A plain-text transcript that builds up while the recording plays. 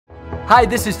Hi,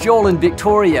 this is Joel and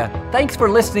Victoria. Thanks for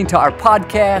listening to our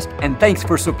podcast, and thanks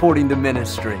for supporting the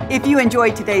ministry. If you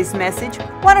enjoyed today's message,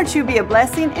 why don't you be a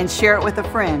blessing and share it with a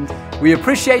friend? We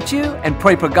appreciate you and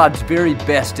pray for God's very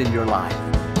best in your life.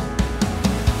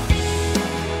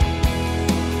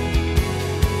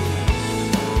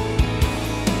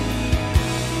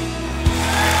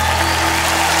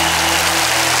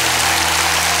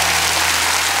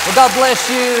 Well, God bless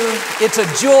you. It's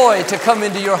a joy to come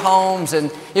into your homes.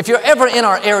 And if you're ever in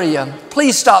our area,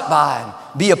 please stop by and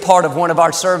be a part of one of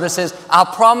our services. I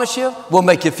promise you, we'll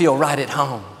make you feel right at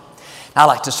home. I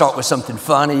like to start with something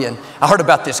funny. And I heard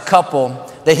about this couple.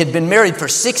 They had been married for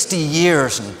 60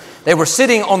 years. And they were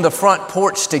sitting on the front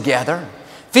porch together,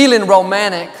 feeling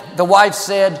romantic. The wife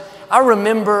said, "I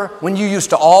remember when you used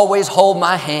to always hold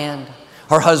my hand."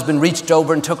 Her husband reached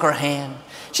over and took her hand.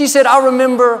 She said, "I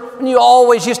remember when you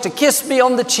always used to kiss me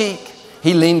on the cheek."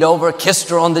 He leaned over, kissed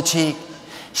her on the cheek.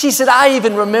 She said, "I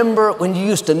even remember when you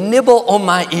used to nibble on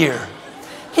my ear."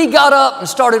 He got up and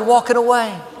started walking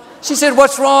away. She said,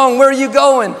 "What's wrong? Where are you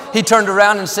going?" He turned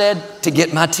around and said, "To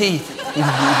get my teeth."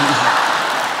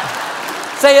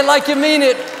 Say it like you mean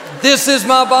it. This is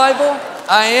my Bible.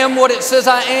 I am what it says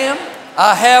I am.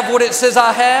 I have what it says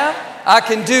I have. I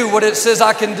can do what it says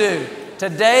I can do.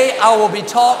 Today I will be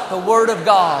taught the Word of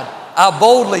God. I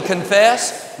boldly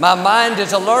confess, my mind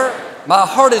is alert, my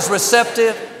heart is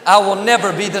receptive, I will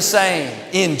never be the same.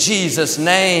 In Jesus'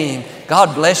 name,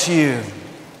 God bless you.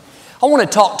 I want to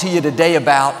talk to you today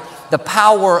about the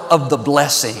power of the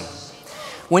blessing.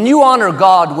 When you honor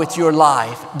God with your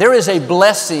life, there is a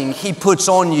blessing He puts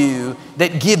on you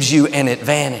that gives you an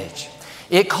advantage.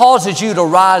 It causes you to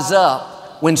rise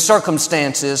up when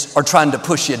circumstances are trying to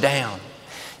push you down.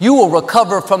 You will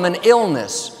recover from an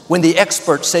illness when the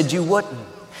experts said you wouldn't.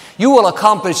 You will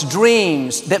accomplish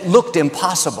dreams that looked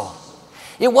impossible.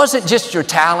 It wasn't just your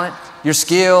talent, your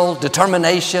skill,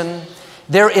 determination.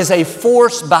 There is a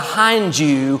force behind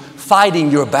you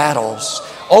fighting your battles,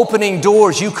 opening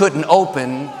doors you couldn't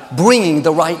open, bringing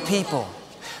the right people.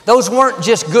 Those weren't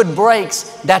just good breaks,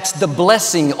 that's the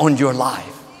blessing on your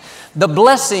life. The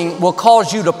blessing will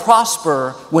cause you to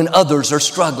prosper when others are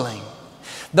struggling.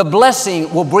 The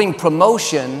blessing will bring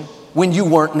promotion when you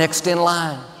weren't next in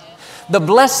line. The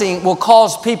blessing will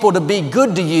cause people to be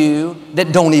good to you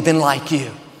that don't even like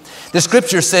you. The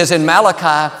scripture says in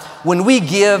Malachi, when we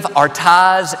give our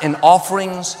tithes and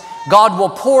offerings, God will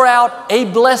pour out a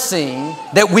blessing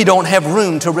that we don't have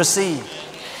room to receive.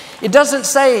 It doesn't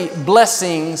say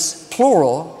blessings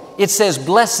plural, it says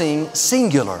blessing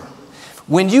singular.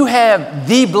 When you have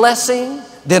the blessing,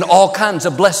 then all kinds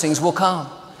of blessings will come.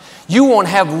 You won't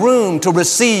have room to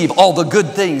receive all the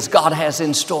good things God has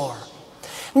in store.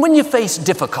 And when you face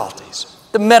difficulties,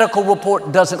 the medical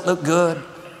report doesn't look good,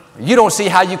 you don't see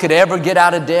how you could ever get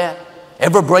out of debt,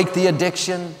 ever break the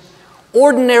addiction,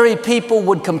 ordinary people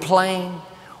would complain,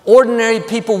 ordinary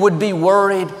people would be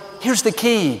worried. Here's the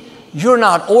key, you're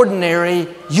not ordinary,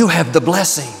 you have the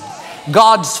blessing.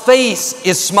 God's face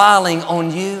is smiling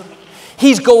on you.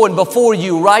 He's going before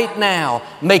you right now,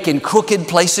 making crooked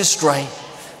places straight,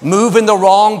 moving the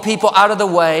wrong people out of the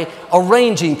way,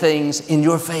 arranging things in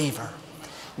your favor.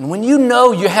 And when you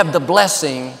know you have the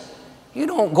blessing, you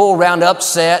don't go around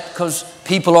upset because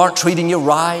people aren't treating you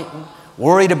right,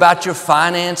 worried about your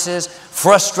finances,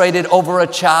 frustrated over a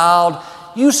child.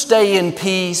 You stay in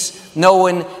peace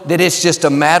knowing that it's just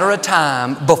a matter of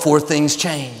time before things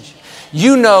change.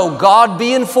 You know God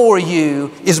being for you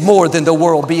is more than the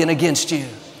world being against you.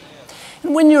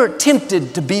 And when you're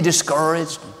tempted to be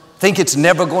discouraged, think it's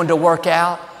never going to work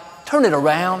out, turn it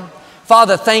around.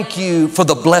 Father, thank you for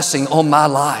the blessing on my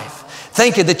life.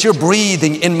 Thank you that you're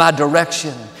breathing in my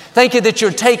direction. Thank you that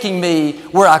you're taking me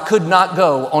where I could not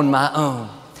go on my own.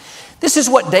 This is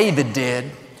what David did.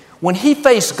 When he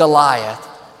faced Goliath,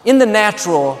 in the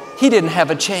natural, he didn't have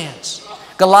a chance.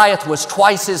 Goliath was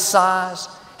twice his size,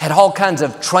 had all kinds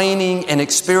of training and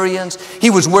experience. He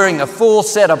was wearing a full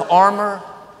set of armor.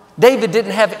 David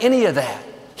didn't have any of that.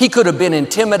 He could have been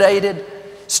intimidated,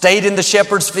 stayed in the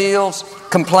shepherd's fields,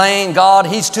 complained, God,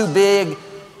 he's too big.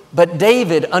 But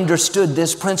David understood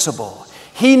this principle.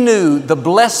 He knew the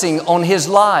blessing on his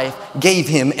life gave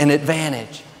him an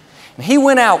advantage. And he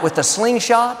went out with a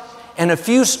slingshot and a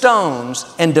few stones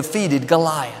and defeated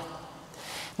Goliath.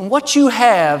 And what you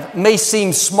have may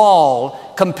seem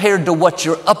small compared to what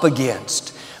you're up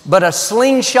against, but a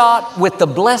slingshot with the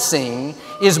blessing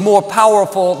is more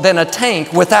powerful than a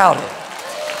tank without it.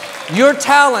 Your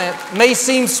talent may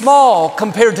seem small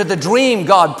compared to the dream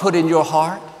God put in your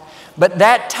heart, but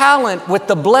that talent with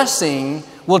the blessing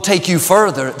will take you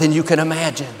further than you can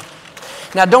imagine.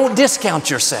 Now, don't discount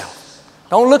yourself.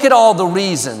 Don't look at all the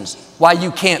reasons why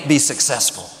you can't be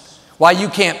successful, why you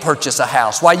can't purchase a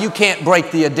house, why you can't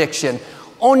break the addiction.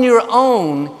 On your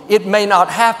own, it may not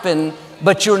happen,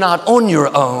 but you're not on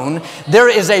your own. There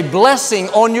is a blessing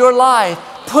on your life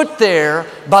put there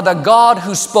by the God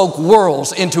who spoke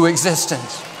worlds into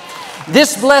existence.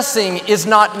 This blessing is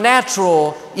not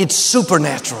natural, it's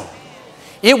supernatural.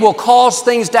 It will cause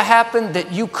things to happen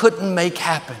that you couldn't make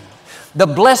happen. The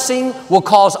blessing will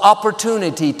cause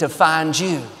opportunity to find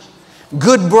you.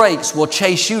 Good breaks will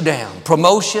chase you down.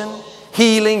 Promotion,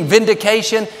 healing,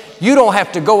 vindication. You don't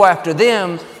have to go after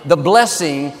them. The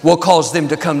blessing will cause them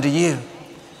to come to you.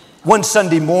 One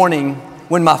Sunday morning,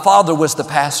 when my father was the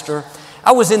pastor,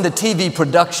 I was in the TV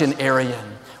production area.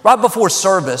 Right before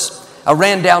service, I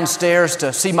ran downstairs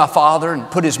to see my father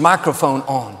and put his microphone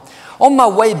on. On my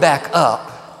way back up,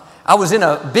 I was in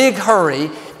a big hurry.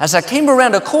 As I came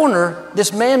around a corner,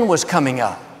 this man was coming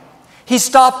up. He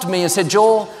stopped me and said,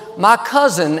 "Joel, my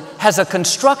cousin has a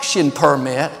construction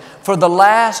permit for the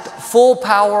last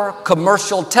full-power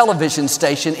commercial television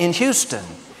station in Houston.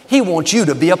 He wants you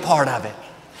to be a part of it."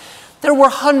 There were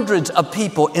hundreds of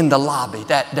people in the lobby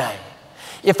that day.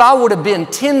 If I would have been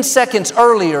 10 seconds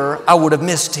earlier, I would have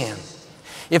missed him.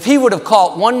 If he would have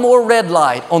caught one more red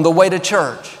light on the way to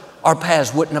church, our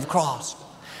paths wouldn't have crossed.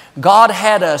 God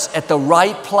had us at the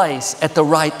right place at the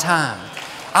right time.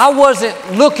 I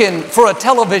wasn't looking for a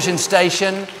television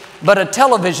station, but a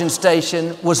television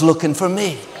station was looking for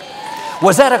me.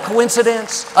 Was that a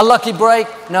coincidence? A lucky break?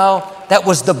 No, that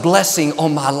was the blessing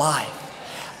on my life.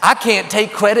 I can't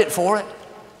take credit for it.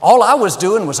 All I was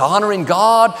doing was honoring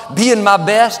God, being my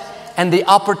best, and the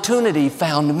opportunity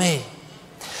found me.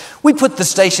 We put the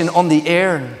station on the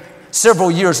air and several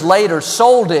years later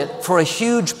sold it for a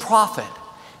huge profit.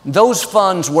 Those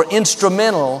funds were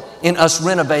instrumental in us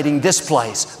renovating this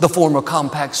place, the former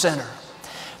Compaq Center.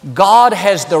 God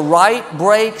has the right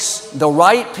breaks, the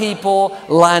right people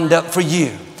lined up for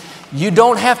you. You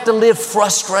don't have to live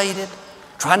frustrated,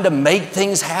 trying to make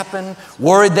things happen,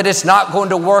 worried that it's not going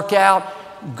to work out.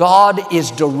 God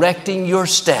is directing your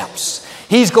steps.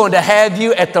 He's going to have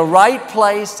you at the right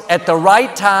place, at the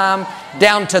right time,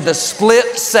 down to the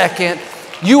split second.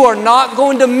 You are not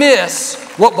going to miss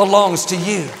what belongs to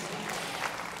you.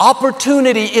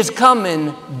 Opportunity is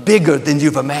coming bigger than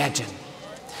you've imagined.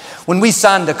 When we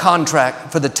signed the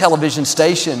contract for the television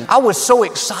station, I was so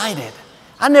excited.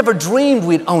 I never dreamed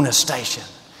we'd own a station.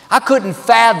 I couldn't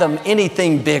fathom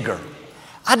anything bigger.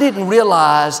 I didn't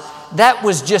realize that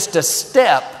was just a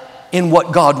step in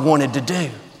what God wanted to do.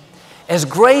 As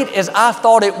great as I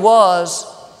thought it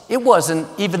wasn't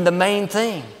even the main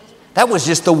thing. That was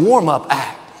just the warm-up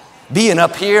act. Being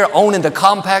up here, owning the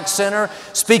Compaq Center,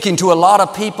 speaking to a lot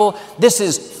of people, this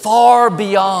is far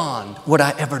beyond what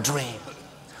I ever dreamed.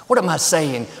 What am I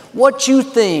saying? What you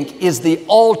think is the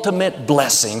ultimate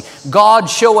blessing, God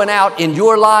showing out in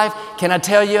your life, can I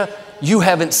tell you, you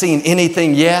haven't seen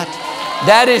anything yet.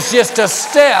 That is just a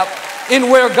step in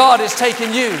where God is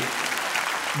taking you.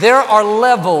 There are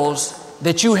levels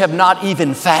that you have not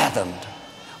even fathomed.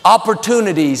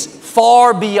 Opportunities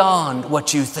far beyond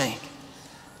what you think.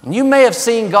 And you may have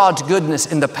seen God's goodness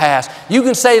in the past. You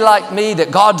can say like me that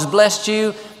God's blessed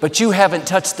you, but you haven't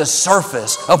touched the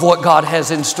surface of what God has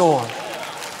in store.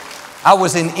 I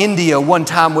was in India one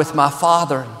time with my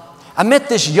father. I met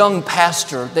this young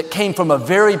pastor that came from a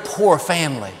very poor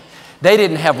family. They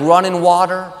didn't have running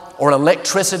water or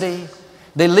electricity.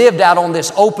 They lived out on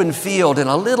this open field in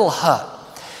a little hut.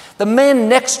 The man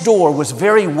next door was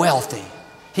very wealthy.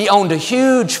 He owned a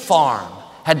huge farm,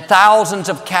 had thousands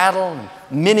of cattle and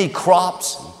many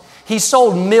crops. He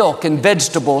sold milk and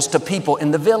vegetables to people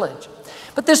in the village.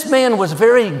 But this man was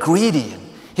very greedy.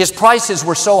 His prices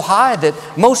were so high that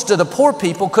most of the poor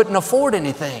people couldn't afford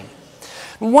anything.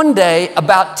 One day,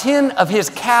 about 10 of his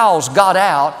cows got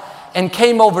out and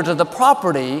came over to the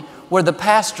property where the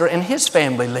pastor and his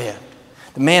family lived.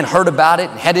 The man heard about it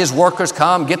and had his workers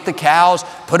come, get the cows,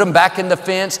 put them back in the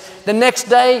fence. The next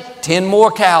day, 10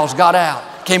 more cows got out,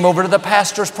 came over to the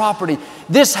pastor's property.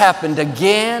 This happened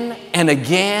again and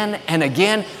again and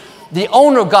again. The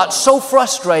owner got so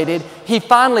frustrated, he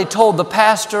finally told the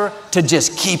pastor to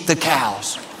just keep the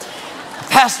cows. The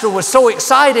pastor was so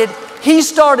excited, he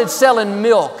started selling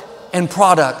milk and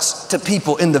products to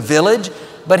people in the village,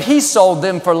 but he sold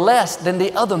them for less than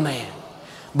the other man.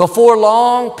 Before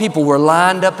long, people were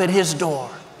lined up at his door.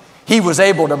 He was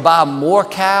able to buy more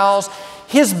cows.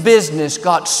 His business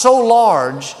got so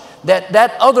large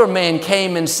that other man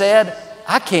came and said,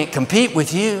 "I can't compete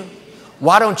with you.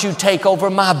 Why don't you take over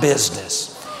my business?"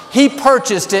 He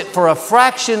purchased it for a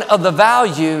fraction of the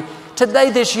value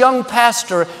Today, this young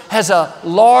pastor has a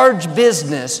large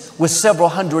business with several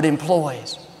hundred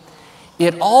employees.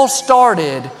 It all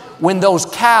started when those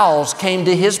cows came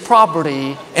to his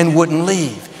property and wouldn't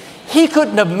leave. He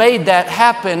couldn't have made that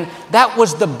happen. That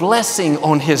was the blessing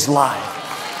on his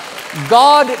life.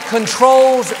 God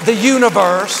controls the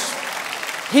universe.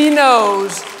 He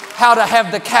knows how to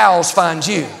have the cows find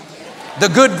you. The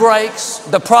good breaks,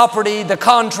 the property, the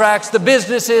contracts, the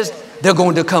businesses, they're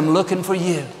going to come looking for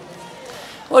you.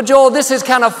 Well, Joel, this is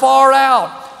kind of far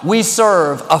out. We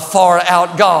serve a far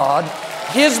out God.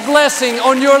 His blessing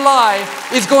on your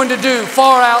life is going to do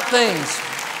far out things.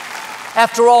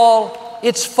 After all,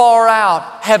 it's far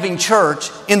out having church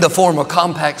in the former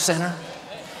Compaq Center.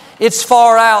 It's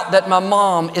far out that my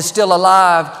mom is still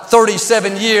alive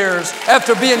 37 years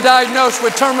after being diagnosed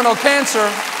with terminal cancer.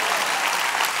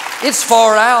 It's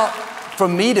far out for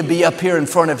me to be up here in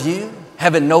front of you,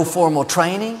 having no formal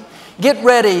training. Get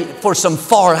ready for some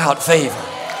far out favor,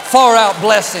 far out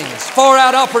blessings, far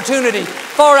out opportunity,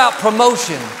 far out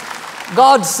promotion.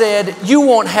 God said you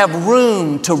won't have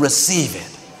room to receive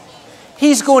it.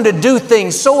 He's going to do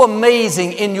things so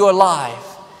amazing in your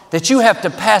life that you have to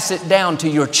pass it down to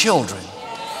your children.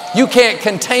 You can't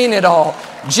contain it all.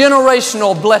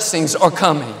 Generational blessings are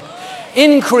coming.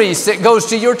 Increase that goes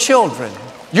to your children,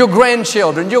 your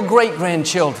grandchildren, your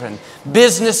great-grandchildren,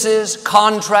 businesses,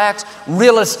 contracts,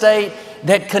 real estate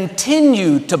that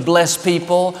continue to bless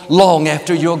people long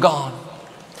after you're gone.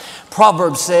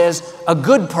 Proverbs says a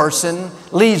good person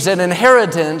leaves an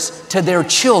inheritance to their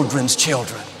children's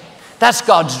children. That's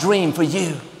God's dream for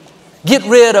you. Get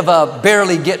rid of a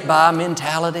barely get by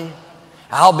mentality.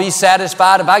 I'll be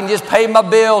satisfied if I can just pay my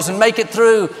bills and make it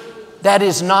through. That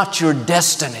is not your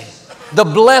destiny. The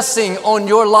blessing on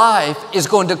your life is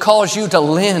going to cause you to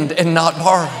lend and not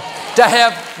borrow, to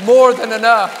have more than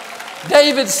enough.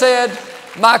 David said,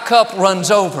 my cup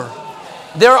runs over.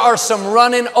 There are some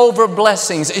running over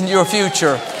blessings in your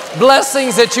future.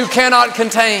 Blessings that you cannot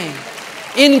contain.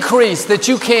 Increase that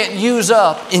you can't use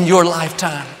up in your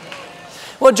lifetime.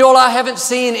 Well, Joel, I haven't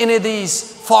seen any of these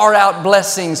far out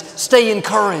blessings. Stay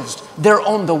encouraged. They're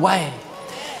on the way.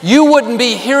 You wouldn't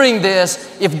be hearing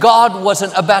this if God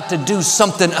wasn't about to do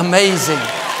something amazing.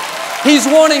 He's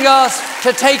wanting us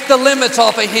to take the limits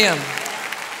off of Him.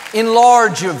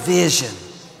 Enlarge your vision.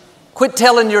 Quit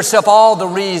telling yourself all the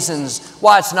reasons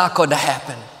why it's not going to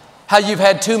happen. How you've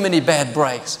had too many bad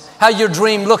breaks. How your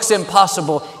dream looks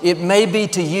impossible. It may be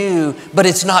to you, but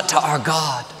it's not to our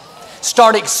God.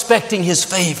 Start expecting His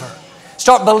favor.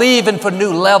 Start believing for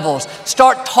new levels.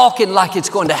 Start talking like it's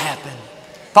going to happen.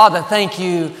 Father, thank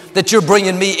you that you're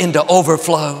bringing me into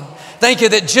overflow. Thank you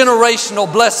that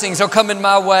generational blessings are coming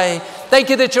my way. Thank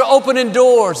you that you're opening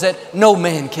doors that no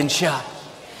man can shut.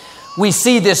 We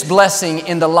see this blessing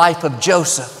in the life of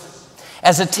Joseph.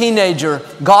 As a teenager,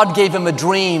 God gave him a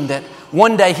dream that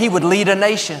one day he would lead a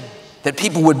nation, that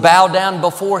people would bow down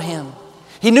before him.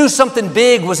 He knew something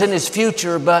big was in his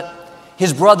future, but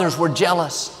his brothers were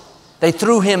jealous. They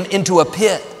threw him into a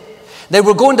pit. They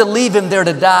were going to leave him there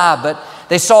to die, but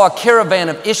they saw a caravan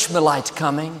of Ishmaelites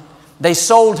coming. They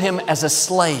sold him as a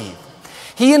slave.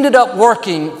 He ended up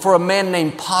working for a man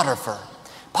named Potiphar.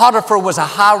 Potiphar was a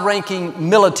high-ranking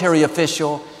military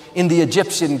official in the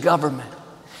Egyptian government.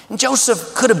 And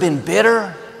Joseph could have been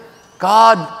bitter.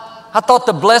 God, I thought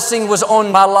the blessing was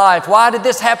on my life. Why did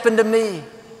this happen to me?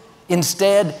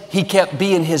 Instead, he kept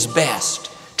being his best,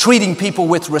 treating people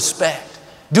with respect,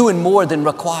 doing more than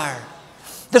required.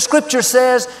 The scripture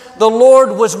says the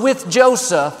Lord was with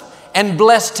Joseph and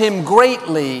blessed him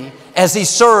greatly as he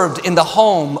served in the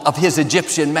home of his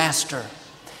Egyptian master.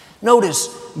 Notice,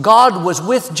 God was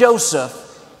with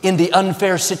Joseph in the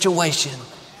unfair situation.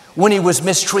 When he was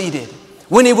mistreated,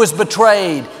 when he was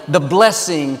betrayed, the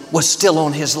blessing was still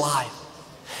on his life.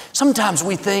 Sometimes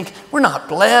we think we're not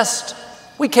blessed.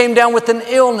 We came down with an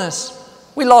illness.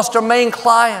 We lost our main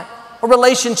client. A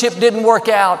relationship didn't work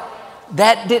out.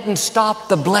 That didn't stop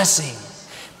the blessing.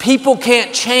 People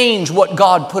can't change what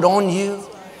God put on you.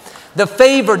 The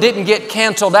favor didn't get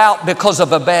canceled out because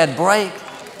of a bad break.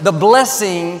 The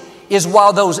blessing is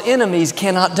why those enemies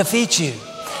cannot defeat you.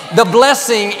 The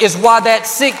blessing is why that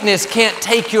sickness can't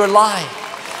take your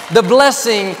life. The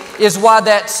blessing is why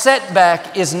that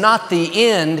setback is not the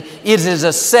end. It is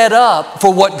a setup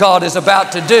for what God is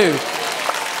about to do.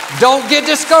 Don't get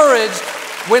discouraged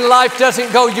when life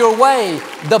doesn't go your way.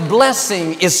 The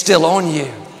blessing is still on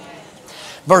you.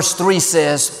 Verse 3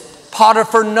 says,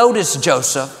 Potiphar noticed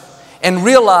Joseph and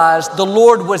realized the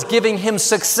Lord was giving him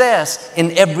success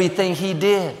in everything he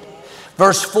did.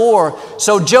 Verse 4,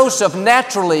 so Joseph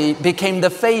naturally became the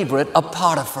favorite of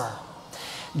Potiphar.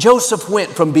 Joseph went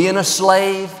from being a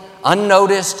slave,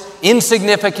 unnoticed,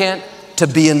 insignificant, to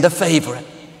being the favorite.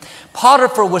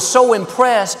 Potiphar was so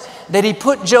impressed that he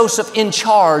put Joseph in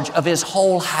charge of his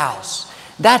whole house.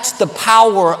 That's the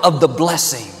power of the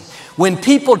blessing. When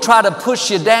people try to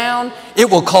push you down, it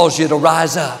will cause you to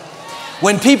rise up.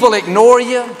 When people ignore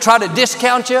you, try to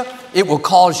discount you, it will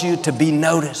cause you to be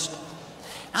noticed.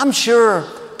 I'm sure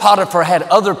Potiphar had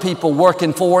other people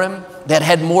working for him that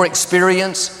had more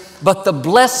experience, but the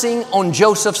blessing on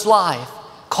Joseph's life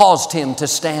caused him to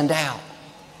stand out.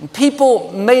 And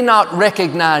people may not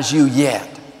recognize you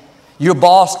yet. Your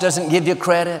boss doesn't give you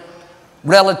credit.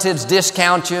 Relatives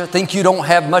discount you, think you don't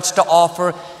have much to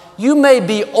offer. You may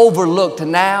be overlooked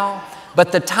now,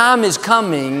 but the time is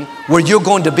coming where you're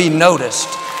going to be noticed.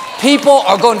 People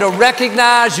are going to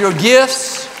recognize your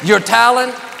gifts, your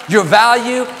talent, your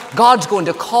value. God's going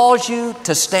to cause you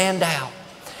to stand out.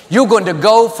 You're going to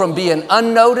go from being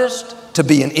unnoticed to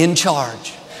being in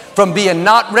charge, from being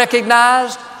not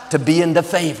recognized to being the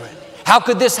favorite. How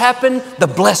could this happen? The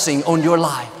blessing on your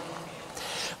life.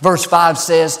 Verse 5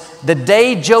 says, the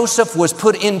day Joseph was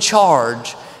put in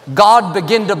charge, God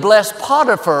began to bless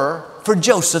Potiphar for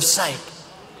Joseph's sake.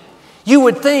 You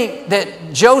would think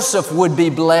that Joseph would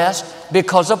be blessed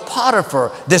because of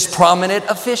Potiphar, this prominent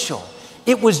official.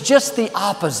 It was just the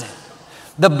opposite.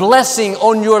 The blessing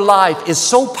on your life is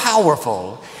so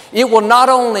powerful, it will not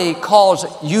only cause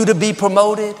you to be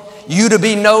promoted, you to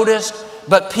be noticed,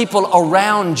 but people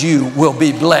around you will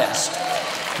be blessed.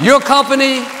 Your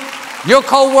company, your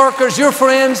co-workers, your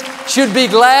friends should be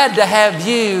glad to have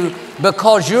you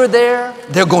because you're there.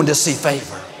 They're going to see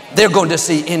favor. They're going to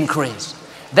see increase.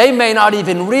 They may not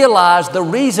even realize the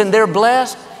reason they're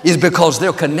blessed is because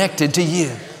they're connected to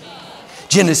you.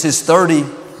 Genesis 30,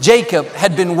 Jacob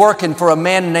had been working for a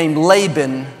man named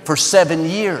Laban for 7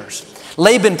 years.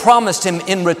 Laban promised him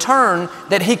in return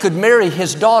that he could marry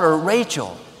his daughter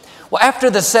Rachel. Well, after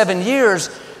the 7 years,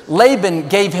 Laban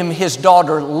gave him his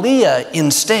daughter Leah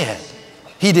instead.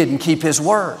 He didn't keep his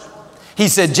word. He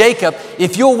said, Jacob,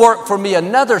 if you'll work for me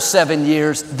another 7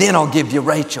 years, then I'll give you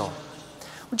Rachel.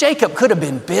 Well, Jacob could have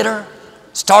been bitter,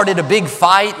 started a big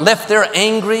fight, left there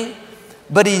angry,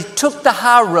 but he took the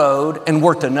high road and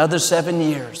worked another 7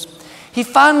 years. He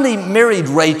finally married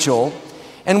Rachel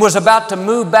and was about to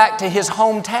move back to his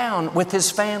hometown with his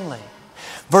family.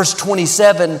 Verse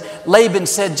 27, Laban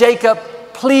said, Jacob,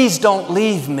 please don't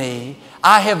leave me.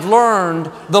 I have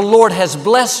learned the Lord has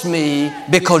blessed me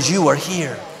because you are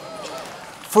here.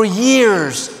 For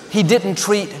years, he didn't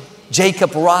treat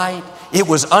Jacob right. It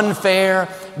was unfair,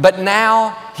 but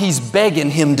now he's begging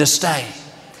him to stay.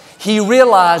 He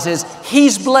realizes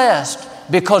he's blessed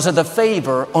because of the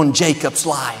favor on Jacob's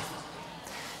life.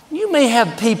 You may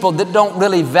have people that don't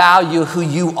really value who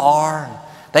you are.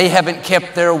 They haven't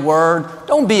kept their word.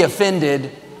 Don't be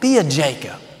offended. Be a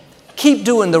Jacob. Keep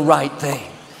doing the right thing.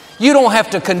 You don't have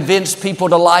to convince people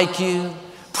to like you,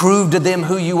 prove to them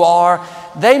who you are.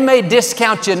 They may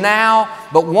discount you now,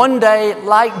 but one day,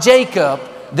 like Jacob,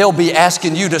 they'll be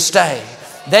asking you to stay.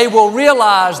 They will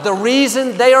realize the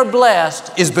reason they are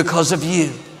blessed is because of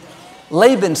you.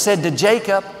 Laban said to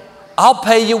Jacob, I'll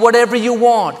pay you whatever you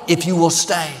want if you will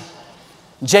stay.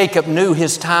 Jacob knew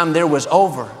his time there was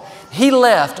over. He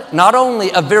left not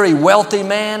only a very wealthy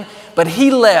man, but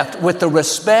he left with the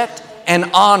respect and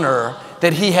honor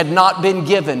that he had not been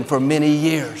given for many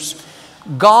years.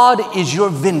 God is your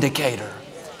vindicator.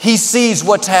 He sees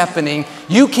what's happening.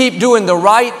 You keep doing the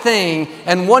right thing,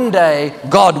 and one day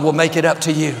God will make it up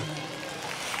to you.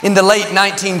 In the late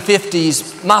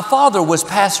 1950s, my father was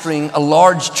pastoring a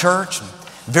large church,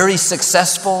 very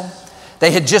successful.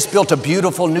 They had just built a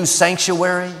beautiful new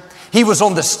sanctuary. He was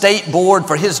on the state board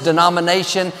for his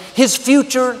denomination. His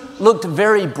future looked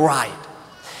very bright.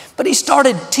 But he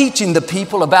started teaching the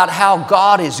people about how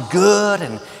God is good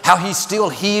and how He still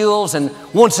heals and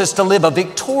wants us to live a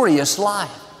victorious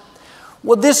life.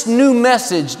 Well, this new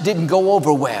message didn't go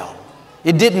over well.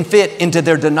 It didn't fit into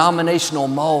their denominational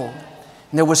mold.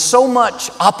 And there was so much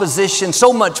opposition,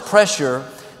 so much pressure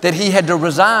that he had to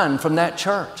resign from that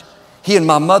church. He and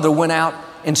my mother went out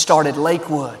and started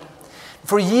Lakewood.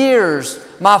 For years,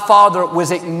 my father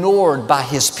was ignored by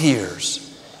his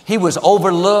peers. He was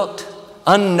overlooked,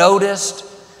 unnoticed.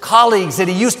 Colleagues that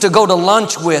he used to go to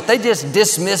lunch with, they just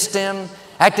dismissed him,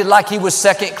 acted like he was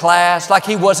second class, like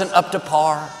he wasn't up to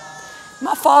par.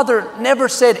 My father never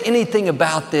said anything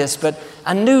about this, but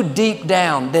I knew deep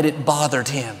down that it bothered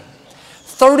him.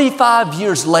 35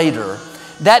 years later,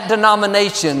 that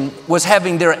denomination was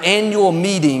having their annual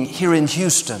meeting here in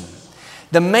Houston.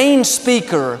 The main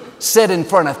speaker said in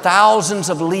front of thousands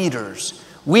of leaders,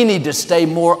 We need to stay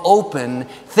more open.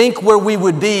 Think where we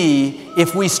would be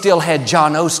if we still had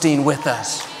John Osteen with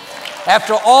us.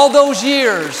 After all those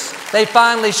years, they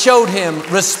finally showed him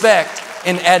respect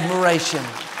and admiration.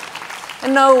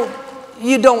 And no,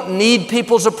 you don't need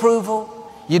people's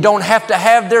approval. You don't have to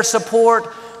have their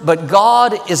support. But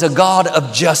God is a God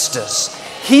of justice.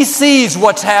 He sees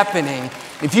what's happening.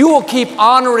 If you will keep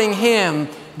honoring Him,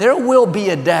 there will be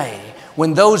a day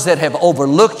when those that have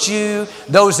overlooked you,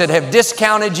 those that have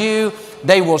discounted you,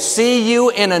 they will see you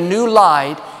in a new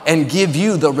light and give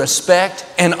you the respect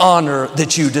and honor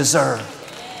that you deserve.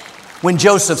 When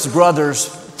Joseph's brothers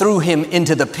threw him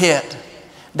into the pit,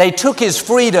 they took his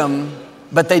freedom,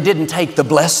 but they didn't take the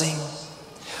blessing.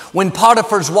 When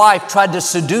Potiphar's wife tried to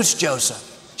seduce Joseph,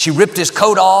 she ripped his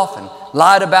coat off and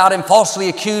lied about him, falsely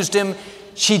accused him.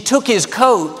 She took his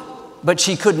coat, but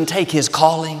she couldn't take his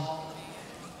calling.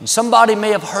 And somebody may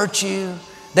have hurt you,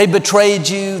 they betrayed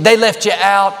you, they left you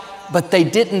out, but they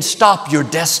didn't stop your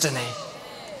destiny.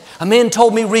 A man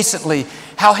told me recently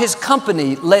how his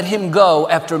company let him go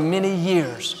after many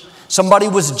years. Somebody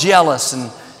was jealous and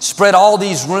spread all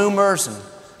these rumors, and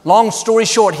long story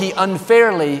short, he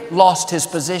unfairly lost his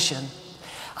position.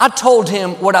 I told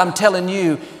him what I'm telling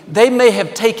you. They may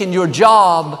have taken your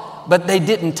job, but they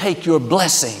didn't take your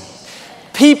blessing.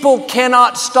 People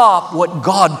cannot stop what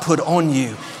God put on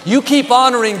you. You keep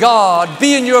honoring God,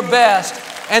 being your best,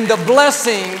 and the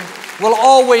blessing will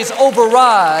always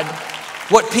override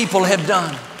what people have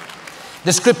done.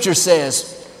 The scripture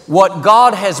says, what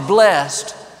God has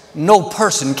blessed, no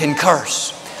person can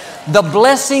curse. The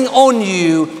blessing on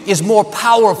you is more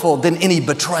powerful than any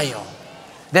betrayal,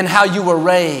 than how you were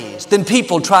raised, than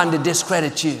people trying to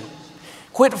discredit you.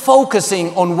 Quit focusing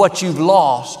on what you've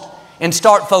lost and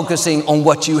start focusing on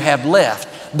what you have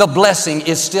left. The blessing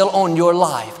is still on your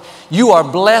life. You are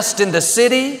blessed in the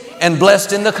city and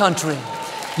blessed in the country.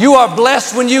 You are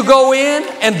blessed when you go in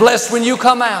and blessed when you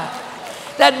come out.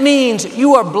 That means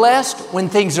you are blessed when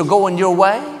things are going your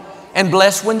way and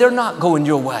blessed when they're not going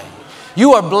your way.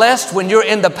 You are blessed when you're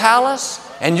in the palace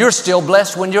and you're still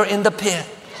blessed when you're in the pit.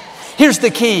 Here's the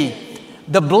key.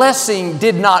 The blessing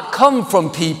did not come from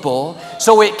people,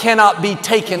 so it cannot be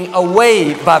taken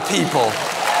away by people.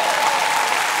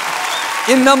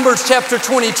 In Numbers chapter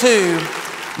 22,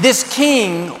 this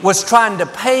king was trying to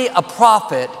pay a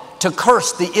prophet to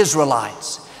curse the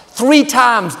Israelites. 3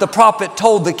 times the prophet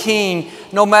told the king,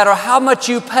 no matter how much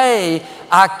you pay,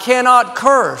 I cannot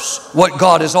curse what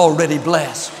God has already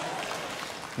blessed.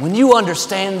 When you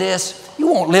understand this, you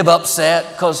won't live upset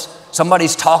because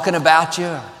somebody's talking about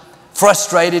you,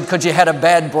 frustrated because you had a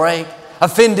bad break,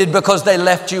 offended because they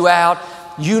left you out.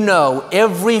 You know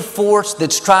every force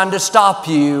that's trying to stop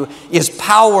you is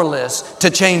powerless to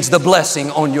change the blessing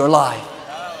on your life.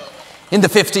 In the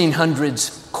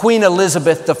 1500s, Queen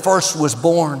Elizabeth I was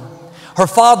born. Her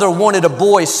father wanted a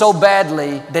boy so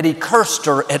badly that he cursed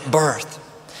her at birth.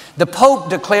 The Pope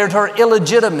declared her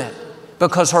illegitimate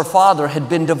because her father had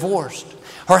been divorced.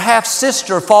 Her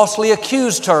half-sister falsely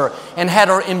accused her and had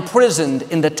her imprisoned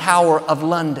in the Tower of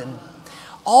London.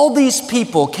 All these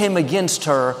people came against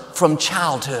her from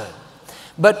childhood.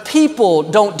 But people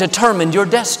don't determine your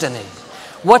destiny.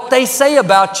 What they say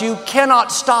about you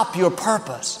cannot stop your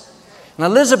purpose. And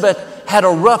Elizabeth had a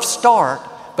rough start,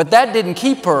 but that didn't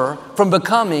keep her from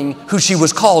becoming who she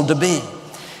was called to be.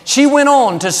 She went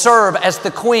on to serve as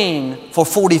the queen for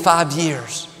 45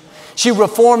 years. She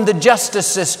reformed the justice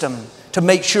system to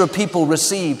make sure people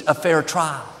received a fair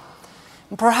trial.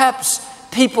 And perhaps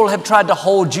people have tried to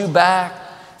hold you back.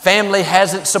 Family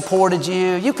hasn't supported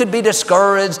you. You could be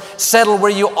discouraged, settle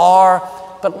where you are.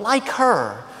 But like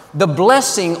her, the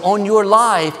blessing on your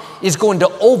life is going to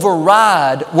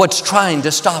override what's trying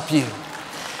to stop you.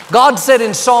 God said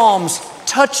in Psalms,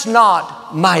 touch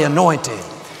not my anointed.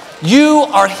 You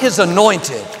are His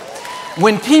anointed.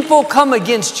 When people come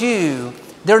against you,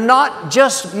 they're not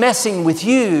just messing with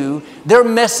you, they're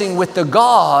messing with the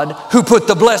God who put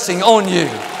the blessing on you.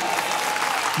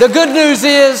 The good news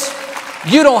is,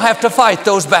 you don't have to fight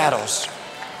those battles.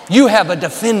 You have a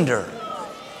defender.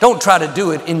 Don't try to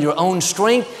do it in your own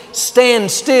strength.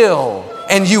 Stand still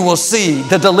and you will see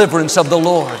the deliverance of the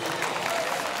Lord.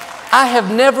 I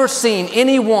have never seen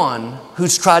anyone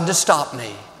who's tried to stop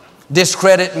me,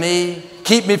 discredit me,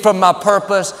 keep me from my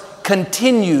purpose,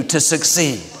 continue to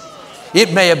succeed.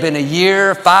 It may have been a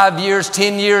year, 5 years,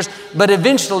 10 years, but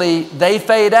eventually they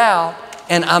fade out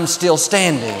and I'm still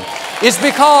standing. It's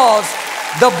because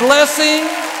the blessing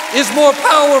is more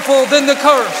powerful than the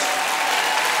curse.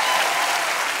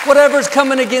 Whatever's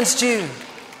coming against you,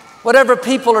 Whatever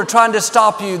people are trying to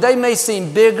stop you, they may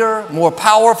seem bigger, more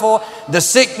powerful. The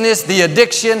sickness, the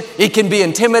addiction, it can be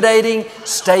intimidating.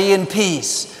 Stay in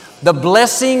peace. The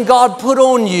blessing God put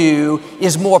on you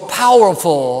is more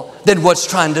powerful than what's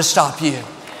trying to stop you.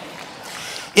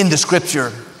 In the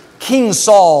scripture, King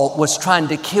Saul was trying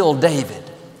to kill David.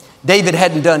 David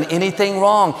hadn't done anything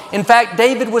wrong. In fact,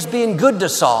 David was being good to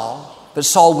Saul, but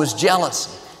Saul was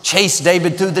jealous. Chased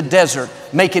David through the desert,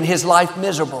 making his life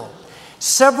miserable.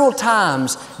 Several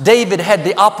times, David had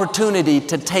the opportunity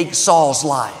to take Saul's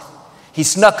life. He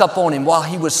snuck up on him while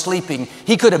he was sleeping.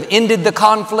 He could have ended the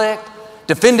conflict,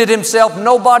 defended himself.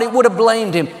 Nobody would have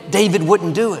blamed him. David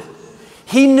wouldn't do it.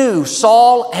 He knew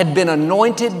Saul had been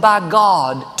anointed by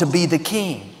God to be the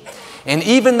king. And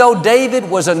even though David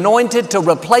was anointed to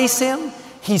replace him,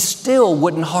 he still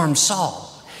wouldn't harm Saul.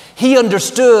 He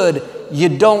understood you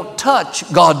don't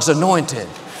touch God's anointed.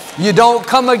 You don't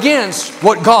come against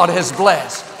what God has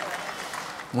blessed.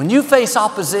 When you face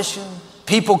opposition,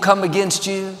 people come against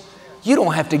you, you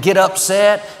don't have to get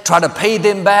upset, try to pay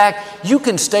them back. You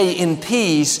can stay in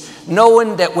peace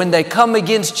knowing that when they come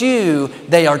against you,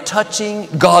 they are touching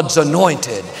God's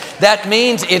anointed. That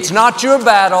means it's not your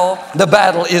battle, the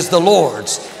battle is the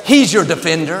Lord's. He's your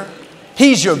defender.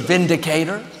 He's your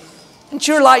vindicator. And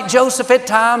you're like Joseph at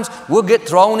times. We'll get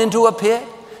thrown into a pit.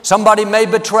 Somebody may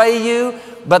betray you,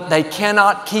 but they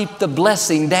cannot keep the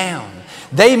blessing down.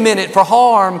 They meant it for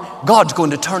harm. God's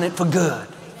going to turn it for good.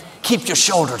 Keep your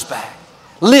shoulders back.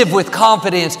 Live with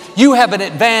confidence. You have an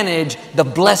advantage. The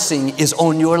blessing is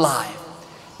on your life.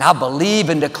 Now believe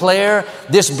and declare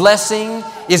this blessing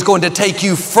is going to take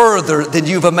you further than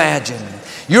you've imagined.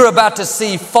 You're about to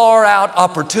see far out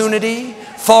opportunity,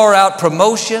 far out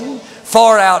promotion,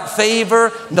 far out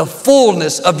favor, the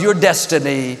fullness of your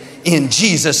destiny in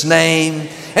Jesus' name.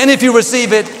 And if you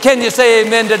receive it, can you say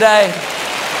amen today?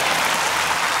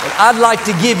 But I'd like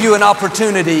to give you an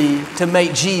opportunity to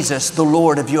make Jesus the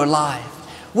Lord of your life.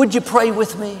 Would you pray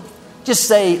with me? Just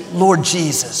say, Lord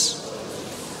Jesus,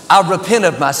 I repent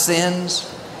of my sins.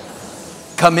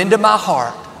 Come into my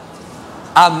heart.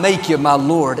 I make you my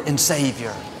Lord and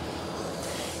Savior.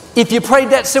 If you prayed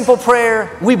that simple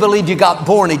prayer, we believe you got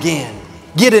born again.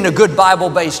 Get in a good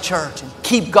Bible-based church and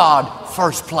keep God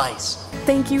first place.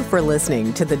 Thank you for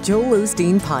listening to the Joel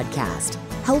Osteen Podcast.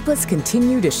 Help us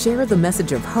continue to share the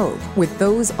message of hope with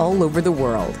those all over the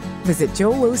world. Visit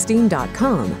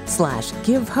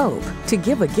joelosteen.com/give hope to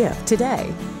give a gift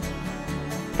today.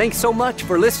 Thanks so much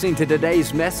for listening to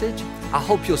today's message. I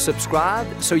hope you'll subscribe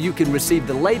so you can receive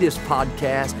the latest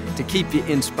podcast to keep you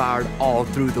inspired all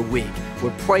through the week.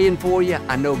 We're praying for you.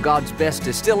 I know God's best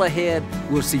is still ahead.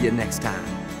 We'll see you next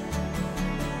time.